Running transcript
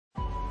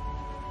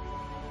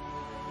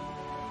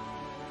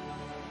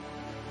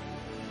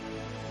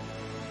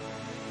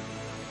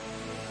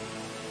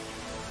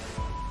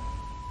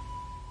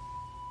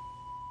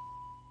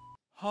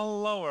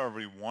Hello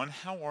everyone,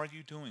 how are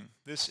you doing?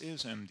 This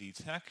is MD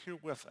Tech here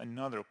with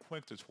another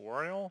quick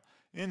tutorial.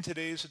 In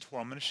today's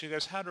tutorial, I'm going to show you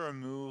guys how to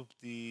remove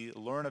the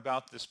learn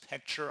about this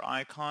picture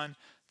icon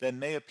that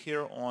may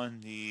appear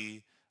on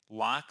the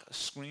lock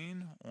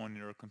screen on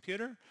your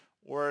computer,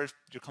 or if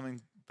you're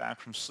coming back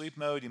from sleep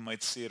mode, you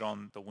might see it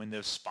on the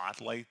Windows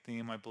Spotlight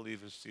theme, I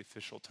believe is the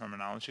official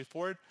terminology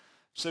for it.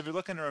 So if you're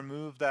looking to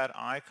remove that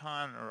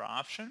icon or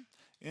option,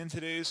 in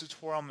today's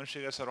tutorial, I'm going to show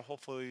you guys how to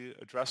hopefully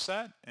address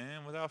that.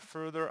 And without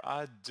further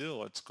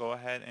ado, let's go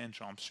ahead and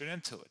jump straight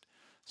into it.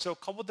 So a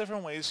couple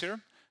different ways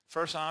here.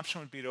 First option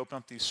would be to open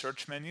up the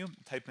search menu,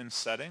 type in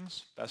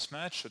settings, best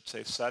match, should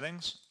say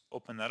settings,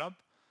 open that up.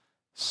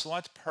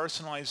 Select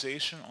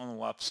personalization on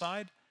the left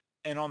side,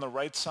 and on the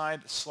right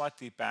side, select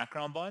the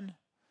background button.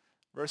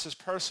 Versus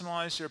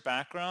personalize your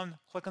background,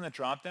 click on the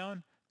drop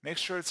down. Make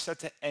sure it's set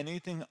to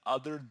anything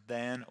other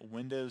than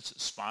Windows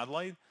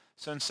Spotlight.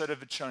 So instead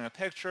of it showing a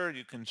picture,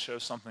 you can show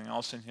something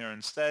else in here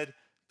instead.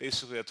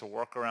 Basically, that's a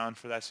workaround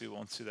for that, so you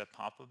won't see that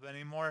pop-up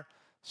anymore.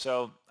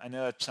 So I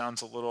know that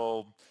sounds a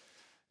little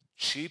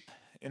cheap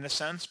in a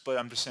sense, but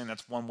I'm just saying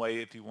that's one way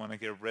if you want to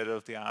get rid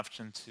of the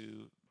option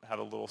to have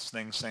a little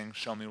thing saying,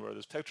 show me where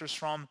this picture's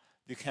from.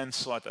 You can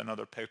select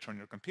another picture on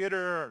your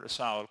computer, a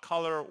solid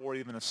color, or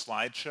even a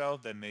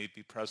slideshow that may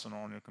be present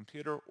on your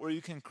computer, or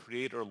you can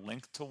create or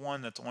link to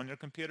one that's on your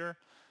computer.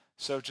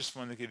 So just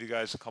wanted to give you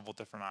guys a couple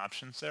different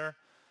options there.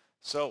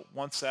 So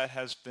once that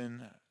has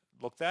been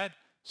looked at,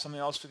 something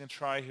else we can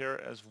try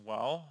here as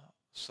well.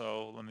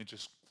 So let me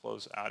just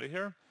close out of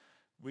here.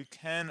 We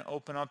can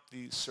open up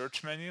the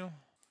search menu,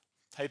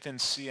 type in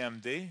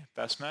CMD,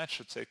 best match,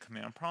 should say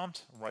command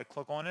prompt, right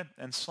click on it,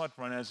 and select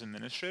run as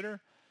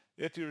administrator.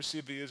 If you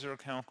receive a user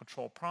account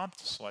control prompt,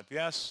 select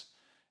yes.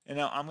 And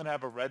now I'm going to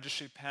have a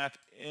registry path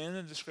in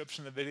the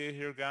description of the video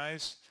here,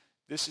 guys.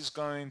 This is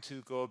going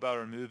to go about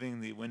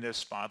removing the Windows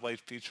Spotlight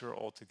feature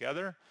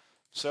altogether.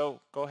 So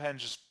go ahead and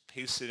just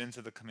paste it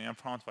into the command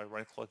prompt by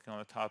right-clicking on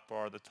the top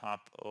bar at the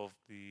top of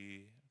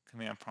the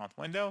command prompt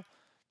window.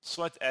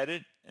 Select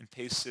edit and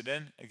paste it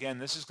in. Again,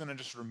 this is going to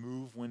just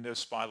remove Windows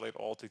Spotlight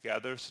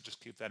altogether, so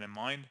just keep that in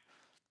mind.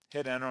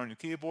 Hit enter on your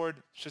keyboard.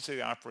 It should say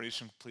the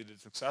operation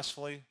completed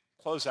successfully.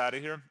 Close out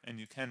of here, and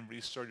you can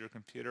restart your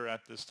computer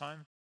at this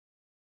time.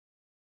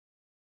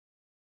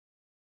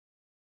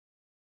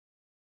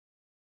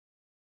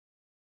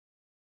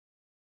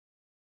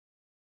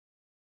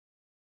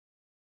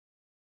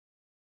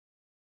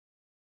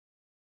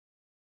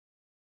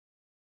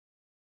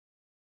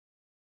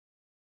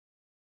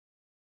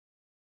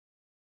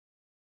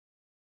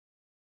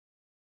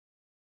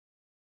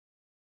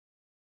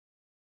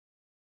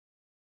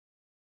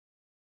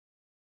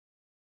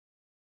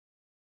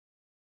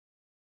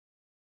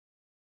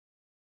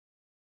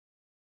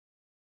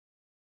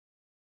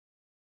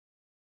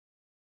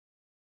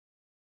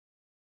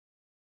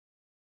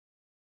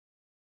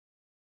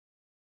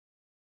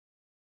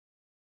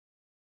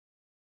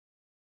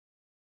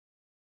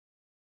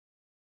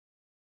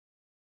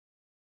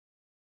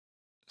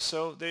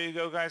 So there you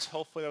go, guys.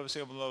 Hopefully I was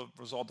able to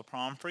resolve the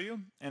problem for you.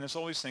 And as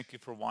always, thank you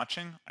for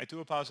watching. I do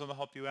hope I was able to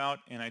help you out,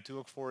 and I do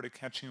look forward to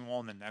catching you all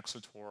in the next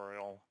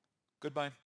tutorial. Goodbye.